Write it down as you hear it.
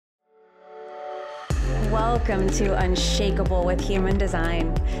Welcome to Unshakable with Human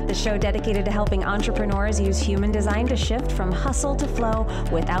Design, the show dedicated to helping entrepreneurs use human design to shift from hustle to flow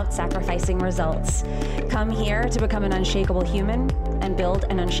without sacrificing results. Come here to become an unshakable human and build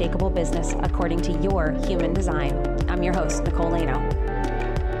an unshakable business according to your human design. I'm your host, Nicole Laino.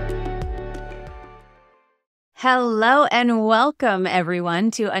 Hello and welcome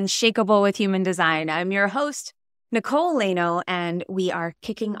everyone to Unshakable with Human Design. I'm your host, Nicole Laino, and we are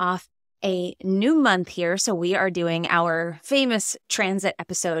kicking off a new month here. So we are doing our famous transit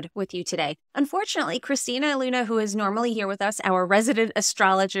episode with you today. Unfortunately, Christina Luna, who is normally here with us, our resident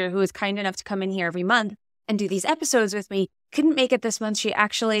astrologer who is kind enough to come in here every month and do these episodes with me, couldn't make it this month. She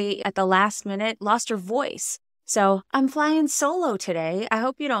actually, at the last minute, lost her voice. So I'm flying solo today. I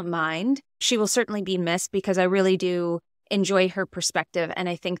hope you don't mind. She will certainly be missed because I really do enjoy her perspective. And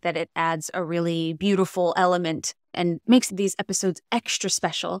I think that it adds a really beautiful element and makes these episodes extra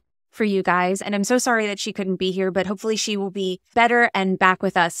special for you guys. And I'm so sorry that she couldn't be here, but hopefully she will be better and back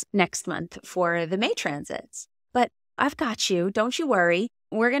with us next month for the May transits. But I've got you. Don't you worry.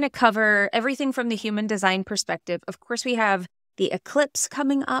 We're going to cover everything from the human design perspective. Of course, we have the eclipse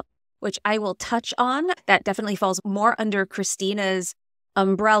coming up, which I will touch on. That definitely falls more under Christina's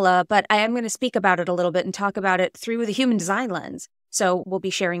umbrella, but I am going to speak about it a little bit and talk about it through the human design lens. So we'll be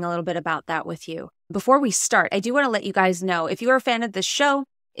sharing a little bit about that with you. Before we start, I do want to let you guys know, if you are a fan of this show,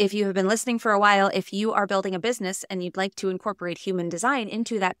 if you have been listening for a while, if you are building a business and you'd like to incorporate human design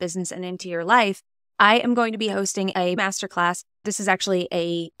into that business and into your life, I am going to be hosting a masterclass. This is actually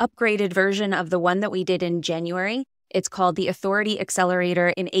a upgraded version of the one that we did in January. It's called the Authority Accelerator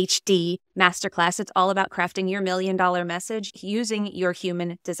in HD Masterclass. It's all about crafting your $1 million message using your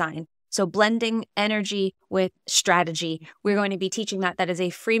human design. So blending energy with strategy. We're going to be teaching that. That is a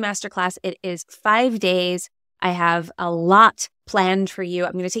free masterclass. It is 5 days. I have a lot planned for you.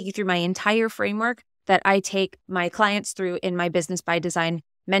 I'm going to take you through my entire framework that I take my clients through in my Business by Design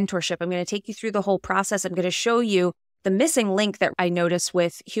mentorship. I'm going to take you through the whole process. I'm going to show you the missing link that I notice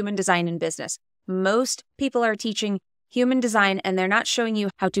with human design in business. Most people are teaching human design and they're not showing you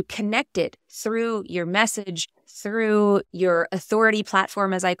how to connect it through your message, through your authority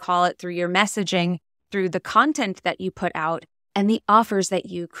platform, as I call it, through your messaging, through the content that you put out, and the offers that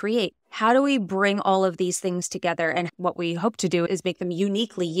you create. How do we bring all of these things together? And what we hope to do is make them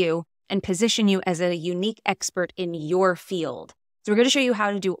uniquely you and position you as a unique expert in your field. So we're going to show you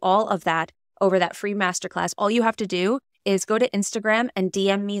how to do all of that over that free masterclass. All you have to do is go to Instagram and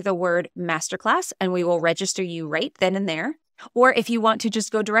DM me the word masterclass, and we will register you right then and there. Or if you want to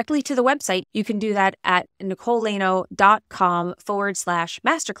just go directly to the website, you can do that at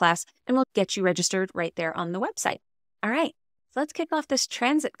nicolelaino.com/masterclass, and we'll get you registered right there on the website. All right. So let's kick off this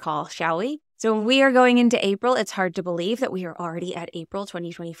transit call, shall we? So we are going into April. It's hard to believe that we are already at April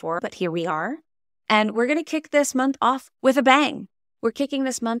 2024, but here we are. And we're going to kick this month off with a bang. We're kicking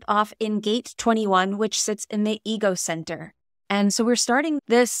this month off in Gate 21, which sits in the Ego Center. And so we're starting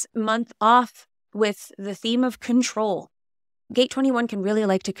this month off with the theme of control. Gate 21 can really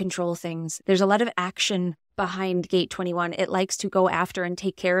like to control things. There's a lot of action behind Gate 21. It likes to go after and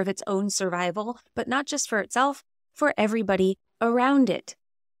take care of its own survival, but not just for itself, for everybody around it.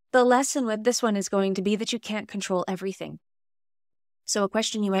 The lesson with this one is going to be that you can't control everything. So a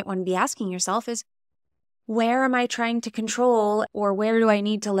question you might want to be asking yourself is, where am I trying to control, or where do I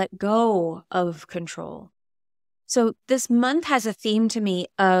need to let go of control? So this month has a theme to me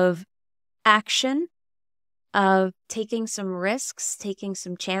of action, of taking some risks, taking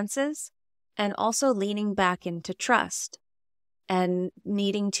some chances, and also leaning back into trust and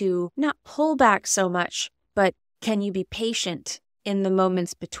needing to not pull back so much, but can you be patient in the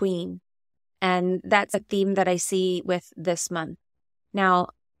moments between? And that's a theme that I see with this month. Now,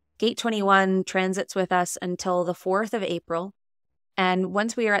 Gate 21 transits with us until the 4th of April. And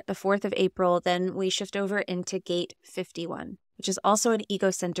once we are at the 4th of April, then we shift over into Gate 51, which is also an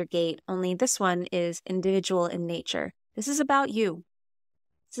ego center gate, only this one is individual in nature. This is about you.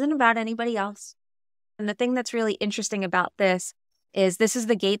 This isn't about anybody else. And the thing that's really interesting about this is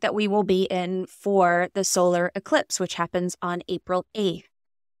the gate that we will be in for the solar eclipse, which happens on April 8th.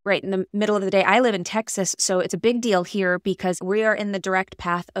 Right in the middle of the day. I live in Texas, so it's a big deal here because we are in the direct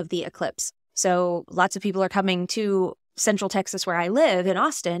path of the eclipse. So lots of people are coming to Central Texas where I live in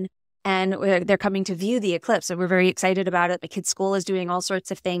Austin, and they're coming to view the eclipse. So we're very excited about it. My kid's school is doing all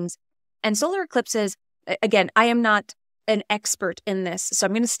sorts of things. And solar eclipses, again, I am not an expert in this, so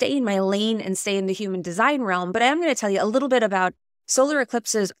I'm going to stay in my lane and stay in the human design realm, but I am going to tell you a little bit about solar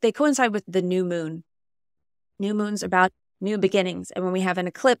eclipses. They coincide with the new moon. New moon's about new beginnings. And when we have an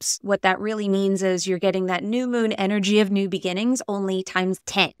eclipse, what that really means is you're getting that new moon energy of new beginnings only times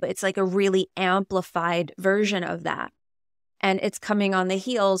 10. It's like a really amplified version of that. And it's coming on the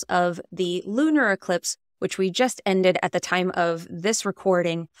heels of the lunar eclipse, which we just ended at the time of this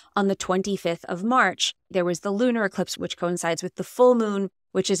recording on the 25th of March. There was the lunar eclipse, which coincides with the full moon,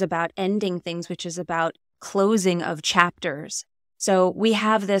 which is about ending things, which is about closing of chapters. So we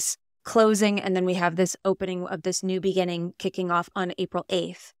have this closing, and then we have this opening of this new beginning kicking off on April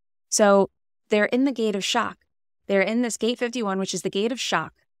 8th. So they're in the gate of shock. They're in this gate 51, which is the gate of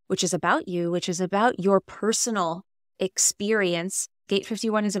shock, which is about you, which is about your personal experience. Gate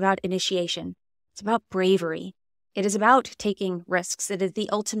 51 is about initiation. It's about bravery. It is about taking risks. It is the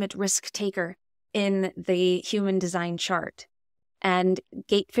ultimate risk taker in the human design chart. And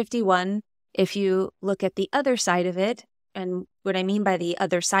gate 51, if you look at the other side of it, and what I mean by the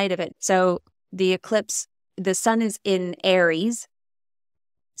other side of it, so the eclipse, the sun is in Aries.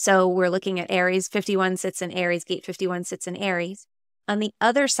 So we're looking at Aries. 51 sits in Aries. Gate 51 sits in Aries. On the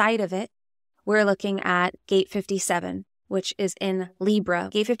other side of it, we're looking at gate 57, which is in Libra.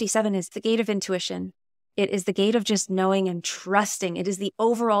 Gate 57 is the gate of intuition. It is the gate of just knowing and trusting. It is the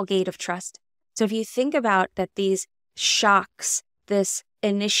overall gate of trust. So if you think about that, these shocks, this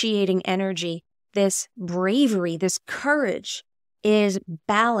initiating energy, this bravery, this courage is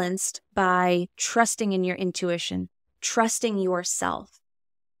balanced by trusting in your intuition, trusting yourself.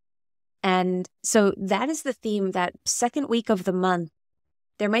 And so that is the theme. That second week of the month,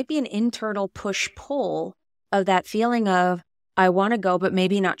 there might be an internal push-pull of that feeling of, I want to go, but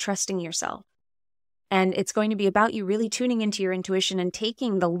maybe not trusting yourself. And it's going to be about you really tuning into your intuition and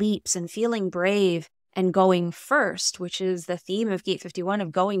taking the leaps and feeling brave and going first, which is the theme of Gate 51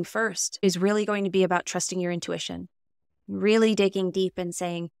 of going first, is really going to be about trusting your intuition, really digging deep and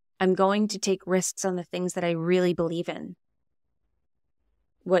saying, I'm going to take risks on the things that I really believe in.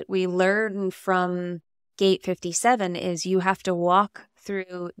 What we learn from Gate 57 is you have to walk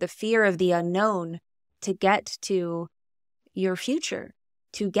through the fear of the unknown to get to your future,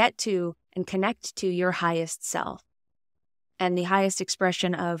 to get to and connect to your highest self and the highest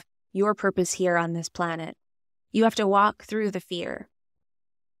expression of your purpose here on this planet. You have to walk through the fear.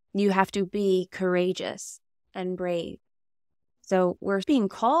 You have to be courageous and brave. So we're being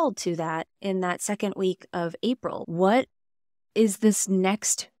called to that in that second week of April. What is this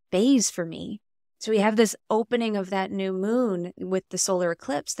next phase for me? So we have this opening of that new moon with the solar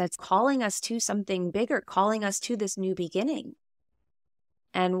eclipse that's calling us to something bigger, calling us to this new beginning.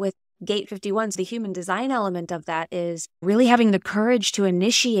 And with Gate 51, the human design element of that is really having the courage to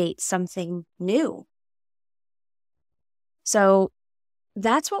initiate something new. So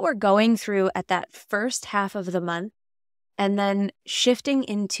that's what we're going through at that first half of the month, and then shifting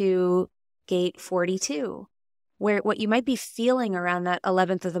into Gate 42, where what you might be feeling around that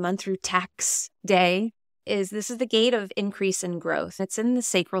 11th of the month through tax day is this is the gate of increase and growth. It's in the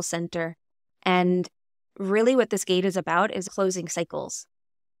sacral center. And really what this gate is about is closing cycles.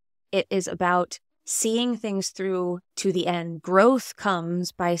 It is about seeing things through to the end. Growth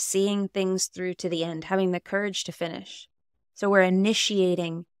comes by seeing things through to the end, having the courage to finish. So we're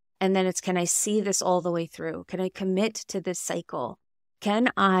initiating, and then it's, can I see this all the way through? Can I commit to this cycle?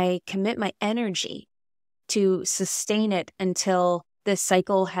 Can I commit my energy to sustain it until this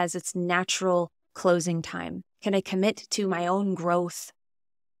cycle has its natural closing time? Can I commit to my own growth?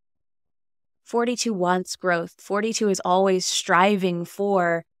 42 wants growth. 42 is always striving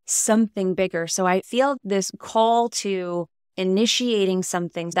for something bigger. So I feel this call to initiating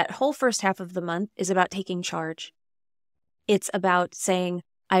something. That whole first half of the month is about taking charge. It's about saying,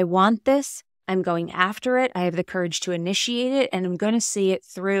 I want this. I'm going after it. I have the courage to initiate it, and I'm going to see it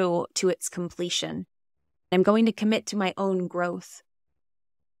through to its completion. I'm going to commit to my own growth.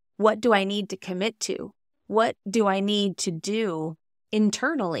 What do I need to commit to? What do I need to do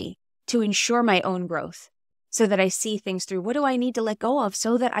internally to ensure my own growth so that I see things through? What do I need to let go of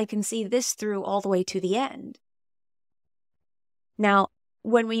so that I can see this through all the way to the end? Now,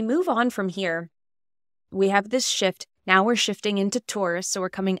 when we move on from here, we have this shift. Now we're shifting into Taurus. So we're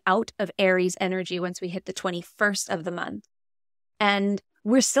coming out of Aries energy once we hit the 21st of the month. And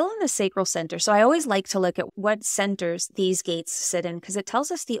we're still in the sacral center. So I always like to look at what centers these gates sit in because it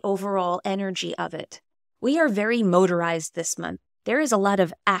tells us the overall energy of it. We are very motorized this month. There is a lot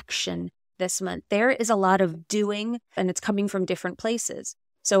of action this month. There is a lot of doing, and it's coming from different places.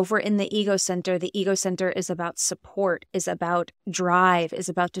 So if we're in the ego center is about support, is about drive, is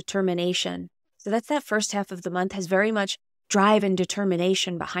about determination. So that's that first half of the month has very much drive and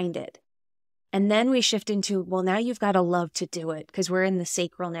determination behind it. And then we shift into, well, now you've got to love to do it because we're in the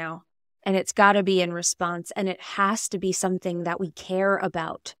sacral now. And it's got to be in response, and it has to be something that we care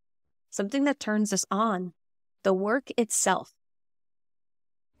about, something that turns us on, the work itself.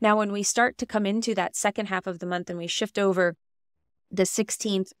 Now, when we start to come into that second half of the month and we shift over the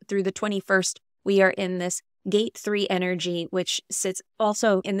 16th through the 21st, we are in this gate 3 energy, which sits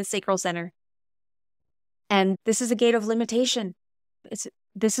also in the sacral center. And this is a gate of limitation.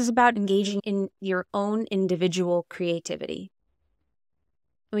 This is about engaging in your own individual creativity.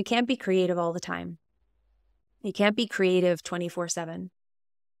 We can't be creative all the time. You can't be creative 24/7.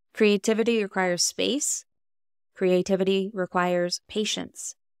 Creativity requires space. Creativity requires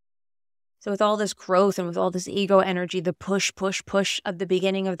patience. So with all this growth and with all this ego energy, the push of the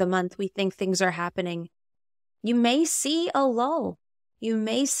beginning of the month, we think things are happening. You may see a lull. You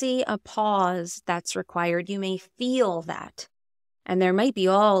may see a pause that's required. You may feel that. And there might be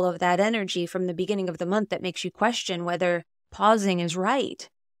all of that energy from the beginning of the month that makes you question whether pausing is right.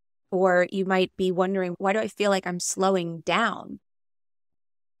 Or you might be wondering, why do I feel like I'm slowing down?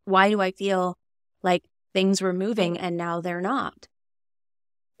 Why do I feel like things were moving and now they're not?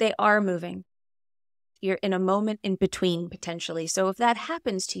 They are moving. You're in a moment in between, potentially. So if that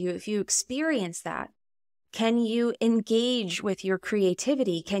happens to you, if you experience that, can you engage with your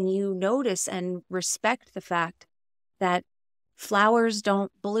creativity? Can you notice and respect the fact that flowers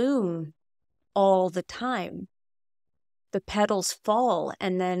don't bloom all the time? The petals fall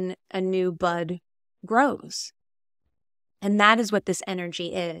and then a new bud grows. And that is what this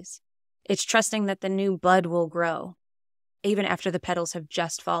energy is. It's trusting that the new bud will grow, even after the petals have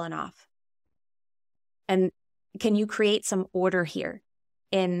just fallen off. And can you create some order here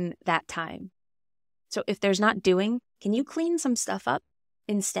in that time? So if there's not doing, can you clean some stuff up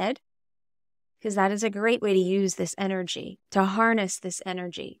instead? Because that is a great way to use this energy, to harness this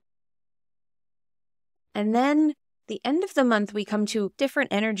energy. And then the end of the month, we come to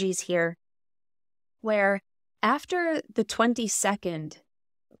different energies here, where after the 22nd,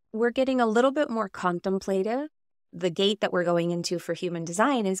 we're getting a little bit more contemplative. The gate that we're going into for human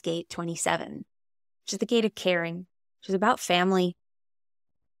design is gate 27, which is the gate of caring, which is about family,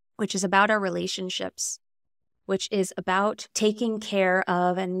 which is about our relationships, which is about taking care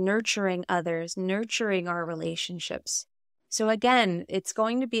of and nurturing others, nurturing our relationships. So again, it's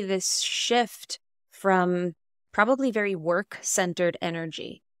going to be this shift from probably very work-centered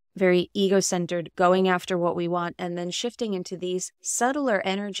energy, very ego-centered, going after what we want, and then shifting into these subtler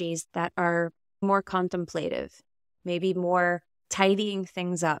energies that are more contemplative, maybe more tidying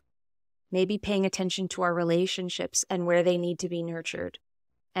things up, maybe paying attention to our relationships and where they need to be nurtured,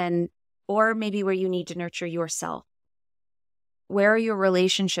 or maybe where you need to nurture yourself. Where are your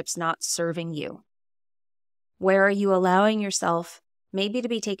relationships not serving you? Where are you allowing yourself maybe to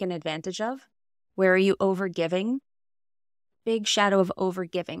be taken advantage of? Where are you overgiving? Big shadow of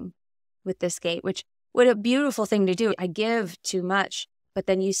overgiving with this gate, which, what a beautiful thing to do. I give too much, but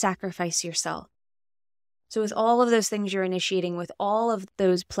then you sacrifice yourself. So with all of those things you're initiating, with all of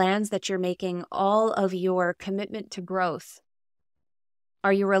those plans that you're making, all of your commitment to growth,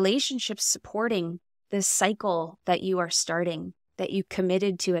 are your relationships supporting this cycle that you are starting, that you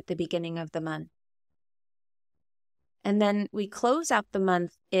committed to at the beginning of the month? And then we close out the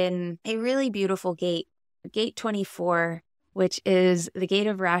month in a really beautiful gate, gate 24, which is the gate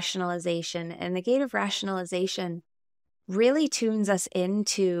of rationalization. And the gate of rationalization really tunes us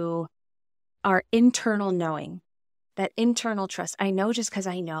into our internal knowing, that internal trust. I know just because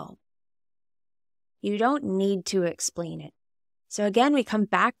I know. You don't need to explain it. So again, we come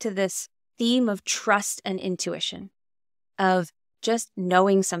back to this theme of trust and intuition, of just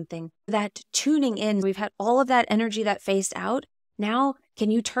knowing something, that tuning in. We've had all of that energy that phased out. Now, can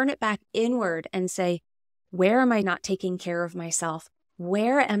you turn it back inward and say, where am I not taking care of myself?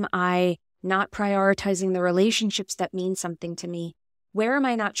 Where am I not prioritizing the relationships that mean something to me? Where am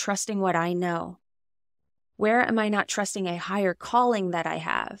I not trusting what I know? Where am I not trusting a higher calling that I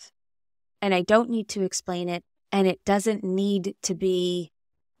have? And I don't need to explain it, and it doesn't need to be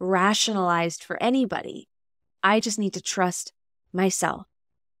rationalized for anybody. I just need to trust myself.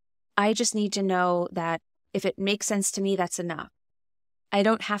 I just need to know that if it makes sense to me, that's enough. I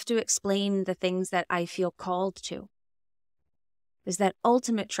don't have to explain the things that I feel called to. There's that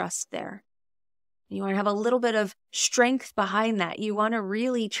ultimate trust there. You want to have a little bit of strength behind that. You want to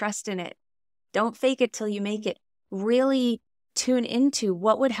really trust in it. Don't fake it till you make it. Really tune into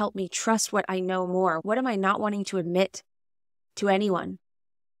what would help me trust what I know more. What am I not wanting to admit to anyone,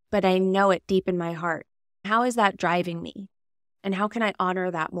 but I know it deep in my heart? How is that driving me? And how can I honor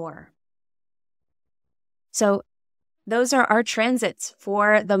that more? So those are our transits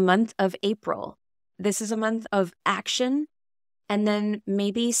for the month of April. This is a month of action And then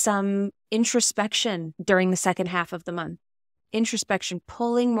maybe some introspection during the second half of the month. Introspection,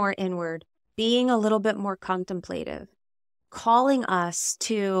 pulling more inward, being a little bit more contemplative, calling us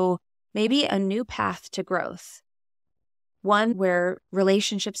to maybe a new path to growth. One where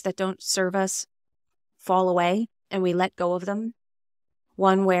relationships that don't serve us fall away and we let go of them.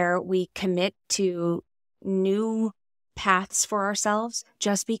 One where we commit to new paths for ourselves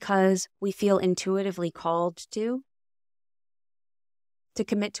just because we feel intuitively called to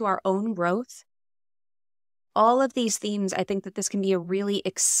commit to our own growth. All of these themes, I think that this can be a really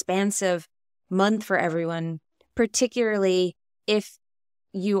expansive month for everyone, particularly if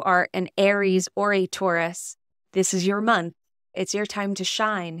you are an Aries or a Taurus. This is your month. It's your time to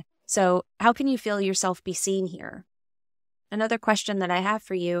shine. So how can you feel yourself be seen here? Another question that I have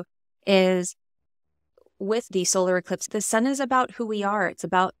for you is, with the solar eclipse, the sun is about who we are. It's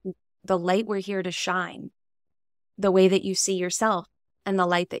about the light we're here to shine, the way that you see yourself, and the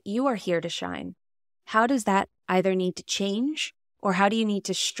light that you are here to shine. How does that either need to change, or how do you need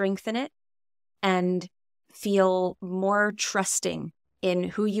to strengthen it and feel more trusting in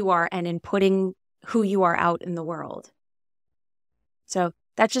who you are and in putting who you are out in the world? So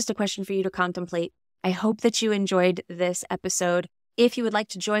that's just a question for you to contemplate. I hope that you enjoyed this episode. If you would like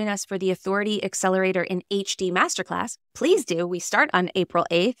to join us for the Authority Accelerator in HD Masterclass, please do. We start on April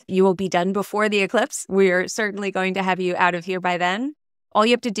 8th. You will be done before the eclipse. We're certainly going to have you out of here by then. All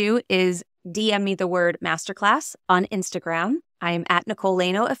you have to do is DM me the word masterclass on Instagram. I am at Nicole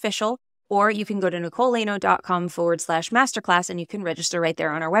Laino Official, or you can go to NicoleLaino.com/masterclass and you can register right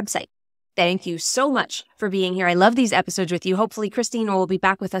there on our website. Thank you so much for being here. I love these episodes with you. Hopefully Christina will be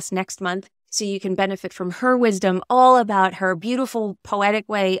back with us next month so you can benefit from her wisdom, all about her beautiful poetic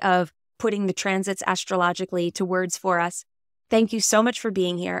way of putting the transits astrologically to words for us. Thank you so much for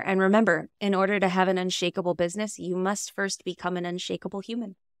being here. And remember, in order to have an unshakable business, you must first become an unshakable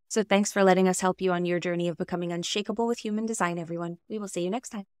human. So thanks for letting us help you on your journey of becoming unshakable with human design, everyone. We will see you next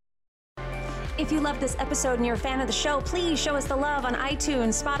time. If you love this episode and you're a fan of the show, please show us the love on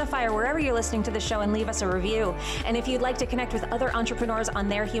iTunes, Spotify, or wherever you're listening to the show and leave us a review. And if you'd like to connect with other entrepreneurs on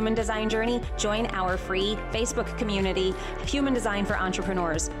their human design journey, join our free Facebook community, Human Design for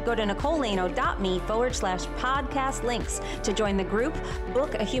Entrepreneurs. Go to NicoleLaino.me/podcast links to join the group,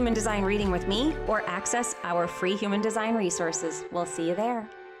 book a human design reading with me, or access our free human design resources. We'll see you there.